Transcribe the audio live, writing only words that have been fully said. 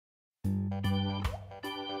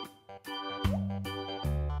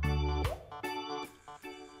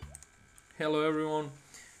Hello everyone.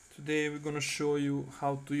 Today we're gonna show you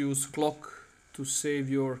how to use clock to save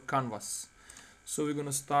your canvas. So we're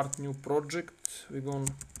gonna start new project. We're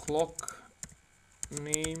gonna clock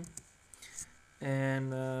name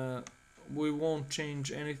and we won't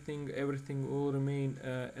change anything. Everything will remain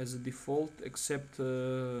as a default except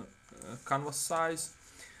canvas size.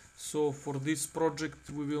 So for this project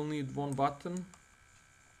we will need one button.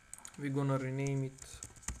 We're gonna rename it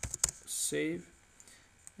save,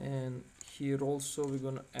 and here also we're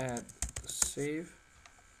gonna add save,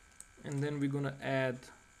 and then we're gonna add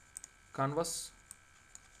canvas,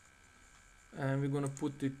 and we're gonna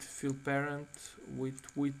put it fill parent with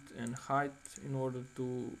width and height in order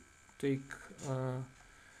to take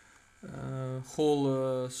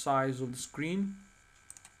whole size of the screen.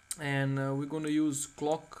 And we're gonna use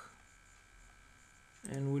clock,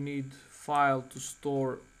 and we need file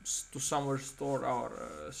to somewhere store our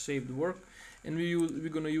saved work. And we're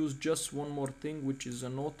gonna use just one more thing, which is a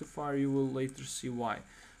notifier. You will later see why.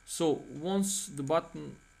 So once the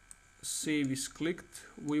button save is clicked,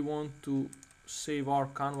 we want to save our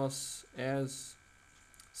canvas as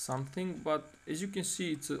something, but as you can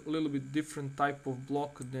see it's a little bit different type of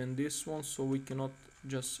block than this one, so we cannot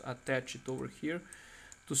just attach it over here.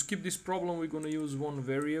 To skip this problem, we're gonna use one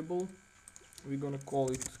variable. We're gonna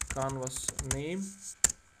call it canvas name,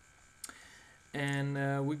 and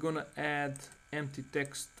we're gonna add empty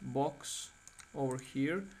text box over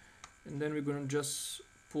here, and then we're gonna just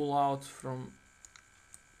pull out from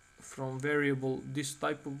variable this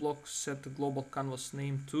type of block, set the global canvas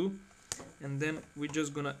name to, and then we're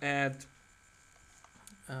just gonna add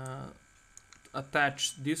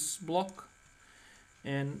attach this block.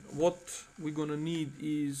 And what we're gonna need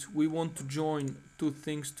is we want to join two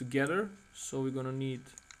things together, so we're gonna need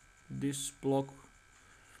this block,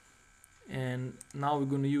 and now we're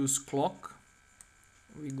gonna use clock.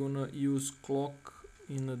 We're gonna use clock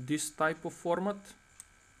in this type of format,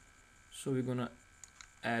 so we're gonna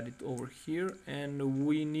add it over here, and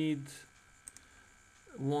we need,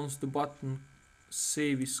 once the button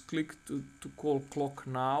save is clicked, to call clock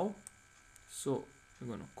now. So we're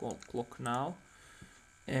gonna call clock now,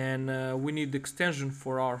 and we need extension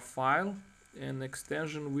for our file, and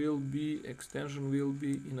extension will be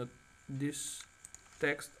in this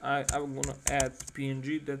text. I'm gonna add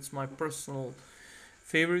PNG. That's my personal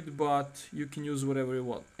favorite, but you can use whatever you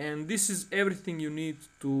want. And this is everything you need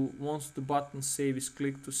to, once the button save is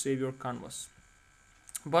clicked, to save your canvas.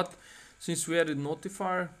 But since we added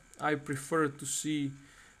notifier, I prefer to see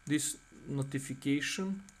this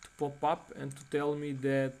notification to pop up and to tell me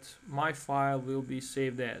that my file will be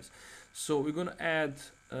saved as. So we're gonna add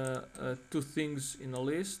two things in a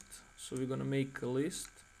list. So we're gonna make a list,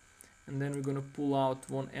 and then we're gonna pull out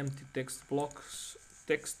one empty text block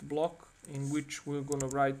in which we're gonna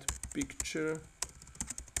write picture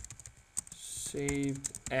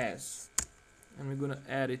saved as, and we're gonna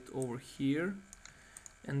add it over here.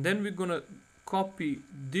 And then we're gonna copy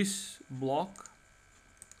this block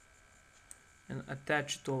and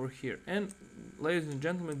attach it over here. And ladies and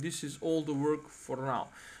gentlemen, this is all the work for now.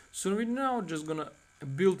 So we're now just gonna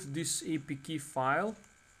build this APK file,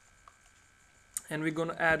 and we're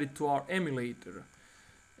gonna add it to our emulator,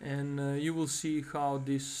 and you will see how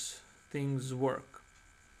these things work.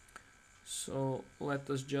 So let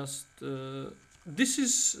us just this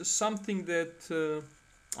is something that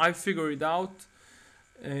I figured out.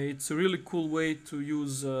 It's a really cool way to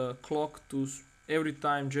use clock to every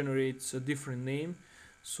time generates a different name,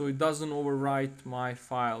 so it doesn't overwrite my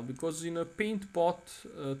file, because in a PaintPot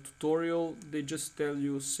tutorial they just tell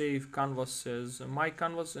you save canvas as my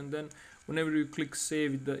canvas, and then whenever you click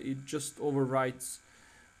save, it just overwrites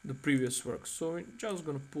the previous work. So we're just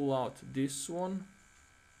gonna pull out this one.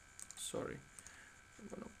 Sorry, I'm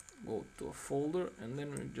gonna go to a folder, and then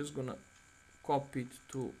we're just gonna copy it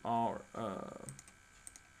to our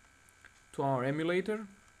emulator,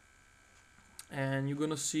 and you're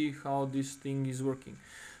gonna see how this thing is working.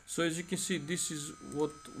 So as you can see, this is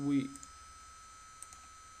what we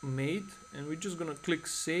made, and we're just gonna click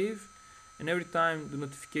save, and every time the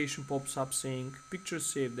notification pops up saying picture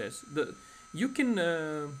saved as, you can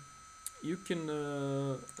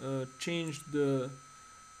change the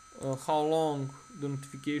how long the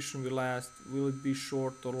notification will last. Will it be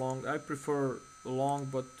short or long? I prefer long,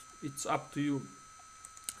 but it's up to you.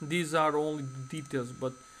 These are only the details,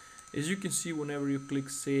 but as you can see, whenever you click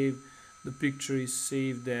save, the picture is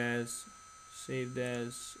saved as,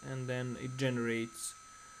 and then it generates.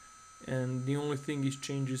 And the only thing is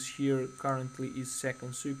changes here currently is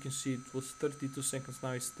seconds. So you can see it was 32 seconds,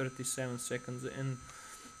 now it's 37 seconds, and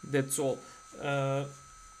that's all.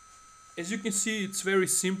 As you can see, it's very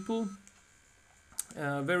simple.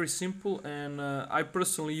 very simple, and I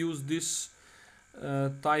personally use this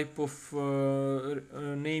type of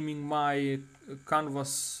naming my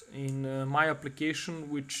canvas in my application,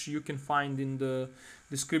 which you can find in the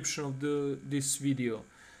description of this video.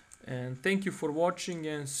 And thank you for watching,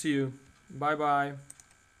 and see you. Bye bye.